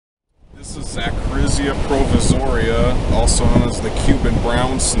Zachrysia provisoria, also known as the Cuban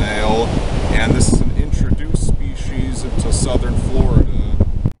brown snail, and this is an introduced species into southern Florida.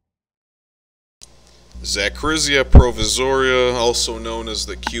 Zachrysia provisoria, also known as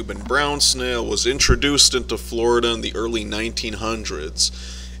the Cuban brown snail, was introduced into Florida in the early 1900s.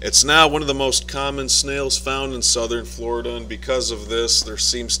 It's now one of the most common snails found in southern Florida, and because of this, there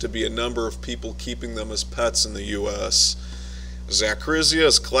seems to be a number of people keeping them as pets in the U.S. Zachrysia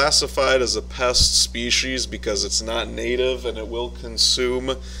is classified as a pest species because it's not native and it will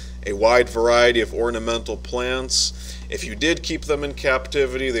consume a wide variety of ornamental plants. If you did keep them in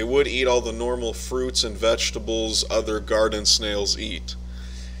captivity, they would eat all the normal fruits and vegetables other garden snails eat.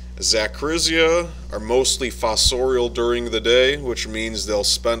 Zachrysia are mostly fossorial during the day, which means they'll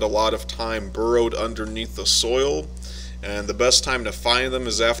spend a lot of time burrowed underneath the soil, and the best time to find them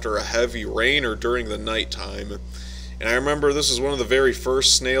is after a heavy rain or during the nighttime. And I remember this is one of the very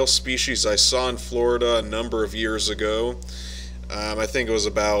first snail species I saw in Florida a number of years ago. I think it was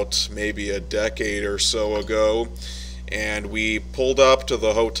about maybe a decade or so ago. And we pulled up to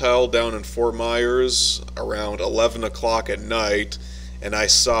the hotel down in Fort Myers around 11 o'clock at night, and I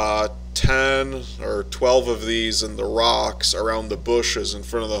saw 10 or 12 of these in the rocks around the bushes in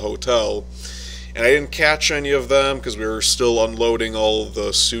front of the hotel. And I didn't catch any of them because we were still unloading all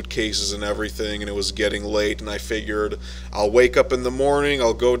the suitcases and everything, and it was getting late, and I figured I'll wake up in the morning,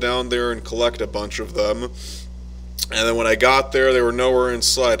 I'll go down there and collect a bunch of them. And then when I got there, they were nowhere in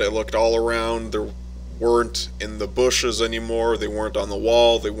sight. I looked all around, there weren't in the bushes anymore, they weren't on the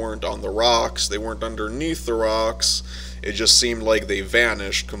wall, they weren't on the rocks, they weren't underneath the rocks. It just seemed like they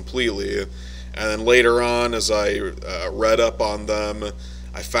vanished completely. And then later on, as I read up on them,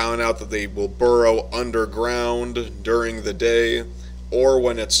 I found out that they will burrow underground during the day or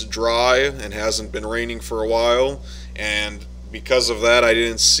when it's dry and hasn't been raining for a while, and because of that I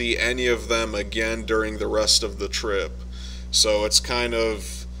didn't see any of them again during the rest of the trip. So it's kind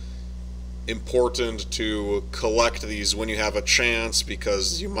of important to collect these when you have a chance,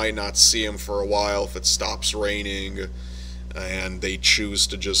 because you might not see them for a while if it stops raining and they choose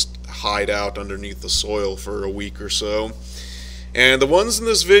to just hide out underneath the soil for a week or so. And the ones in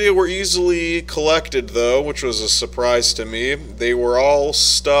this video were easily collected though, which was a surprise to me. They were all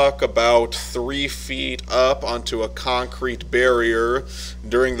stuck about 3 feet up onto a concrete barrier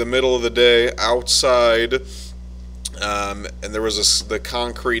during the middle of the day outside. And there was the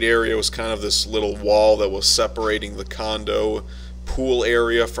concrete area was kind of this little wall that was separating the condo pool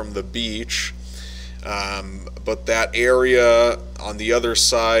area from the beach. But that area on the other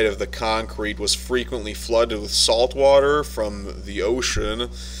side of the concrete was frequently flooded with salt water from the ocean.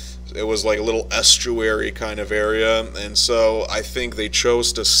 It was like a little estuary kind of area, and so I think they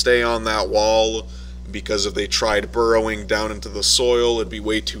chose to stay on that wall because if they tried burrowing down into the soil, it'd be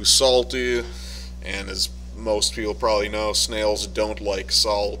way too salty, and as most people probably know, snails don't like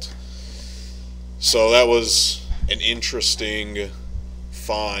salt. So that was an interesting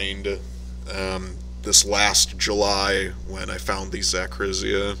find this last July when I found these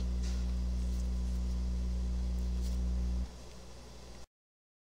Zachrysia.